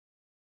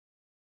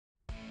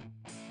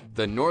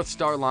The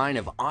NorthStar line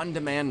of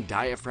on-demand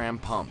diaphragm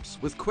pumps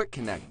with quick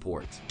connect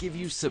ports give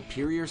you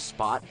superior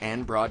spot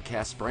and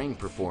broadcast spraying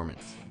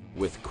performance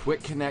with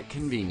quick connect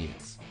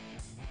convenience.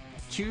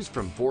 Choose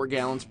from 4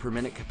 gallons per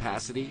minute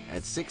capacity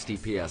at 60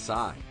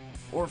 PSI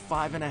or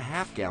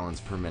 5.5 gallons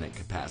per minute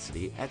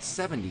capacity at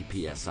 70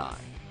 PSI.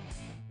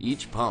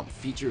 Each pump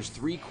features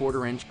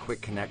 3/4 inch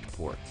quick connect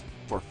ports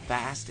for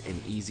fast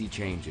and easy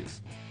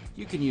changes.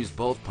 You can use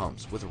both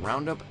pumps with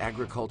Roundup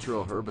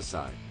agricultural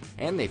herbicide,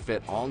 and they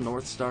fit all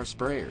NorthStar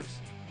sprayers,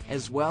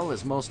 as well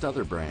as most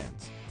other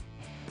brands.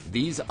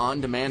 These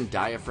on-demand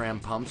diaphragm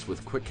pumps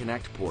with quick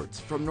connect ports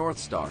from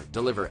NorthStar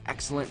deliver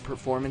excellent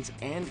performance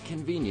and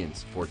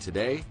convenience for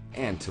today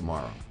and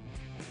tomorrow.